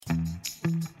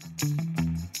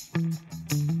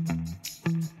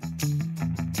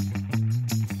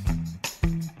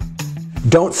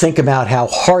Don't think about how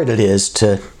hard it is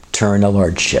to turn a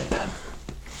large ship.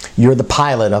 You're the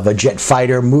pilot of a jet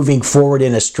fighter moving forward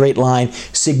in a straight line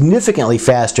significantly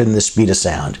faster than the speed of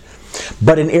sound.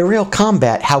 But in aerial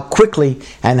combat, how quickly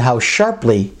and how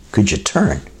sharply could you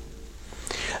turn?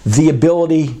 The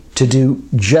ability to do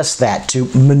just that, to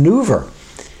maneuver,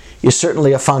 is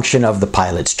certainly a function of the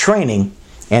pilot's training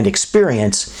and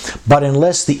experience, but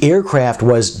unless the aircraft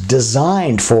was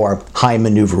designed for high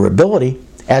maneuverability,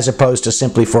 as opposed to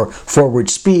simply for forward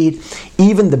speed,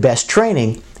 even the best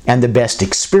training and the best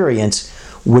experience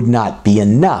would not be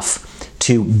enough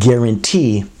to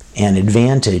guarantee an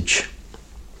advantage.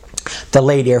 The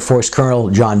late Air Force Colonel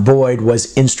John Boyd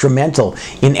was instrumental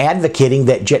in advocating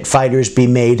that jet fighters be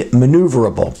made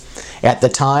maneuverable. At the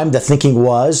time, the thinking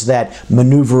was that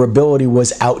maneuverability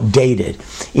was outdated.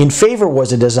 In favor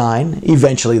was a design,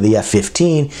 eventually the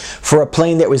F-15, for a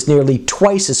plane that was nearly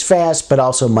twice as fast but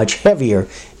also much heavier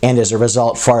and as a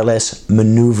result far less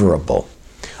maneuverable.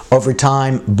 Over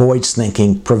time, Boyd's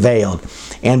thinking prevailed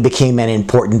and became an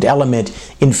important element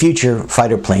in future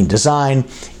fighter plane design,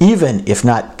 even if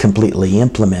not completely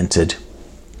implemented.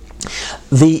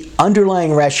 The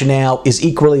underlying rationale is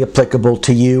equally applicable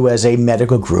to you as a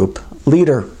medical group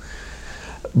leader.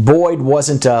 Boyd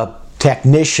wasn't a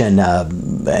technician,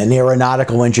 an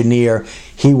aeronautical engineer.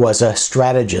 He was a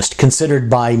strategist, considered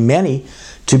by many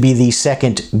to be the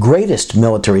second greatest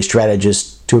military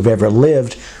strategist to have ever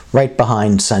lived, right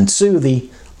behind Sun Tzu, the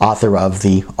author of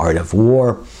The Art of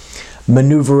War.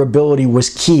 Maneuverability was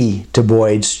key to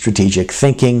Boyd's strategic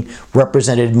thinking,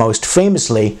 represented most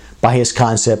famously by his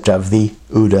concept of the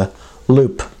OODA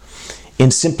loop.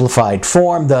 In simplified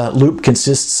form, the loop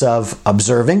consists of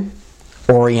observing,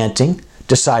 orienting,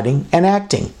 deciding, and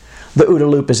acting. The OODA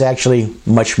loop is actually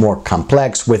much more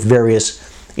complex with various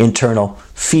internal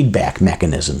feedback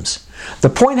mechanisms. The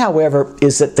point, however,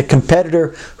 is that the competitor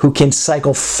who can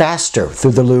cycle faster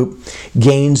through the loop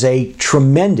gains a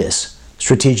tremendous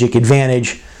strategic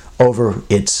advantage over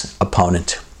its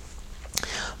opponent.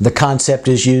 The concept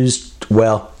is used,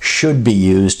 well, should be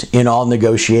used in all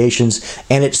negotiations,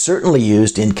 and it's certainly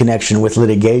used in connection with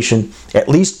litigation, at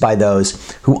least by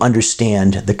those who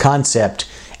understand the concept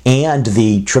and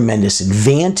the tremendous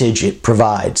advantage it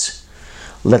provides.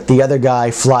 Let the other guy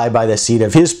fly by the seat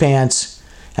of his pants,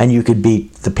 and you could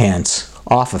beat the pants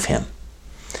off of him.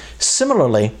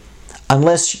 Similarly,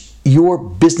 unless your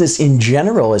business in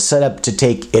general is set up to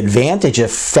take advantage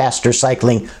of faster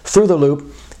cycling through the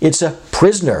loop, it's a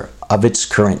prisoner of its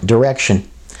current direction.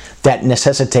 That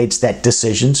necessitates that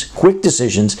decisions, quick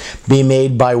decisions, be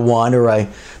made by one or a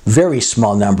very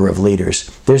small number of leaders.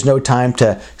 There's no time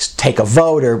to take a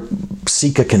vote or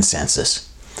seek a consensus.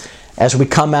 As we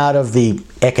come out of the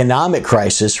economic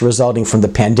crisis resulting from the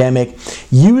pandemic,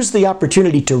 use the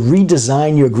opportunity to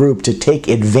redesign your group to take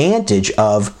advantage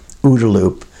of OODA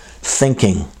loop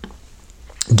thinking.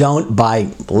 Don't, by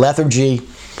lethargy,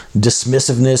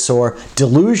 dismissiveness, or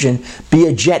delusion, be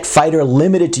a jet fighter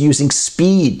limited to using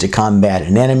speed to combat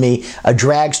an enemy, a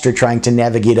dragster trying to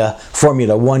navigate a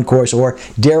Formula One course, or,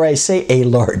 dare I say, a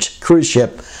large cruise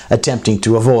ship attempting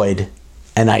to avoid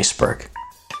an iceberg.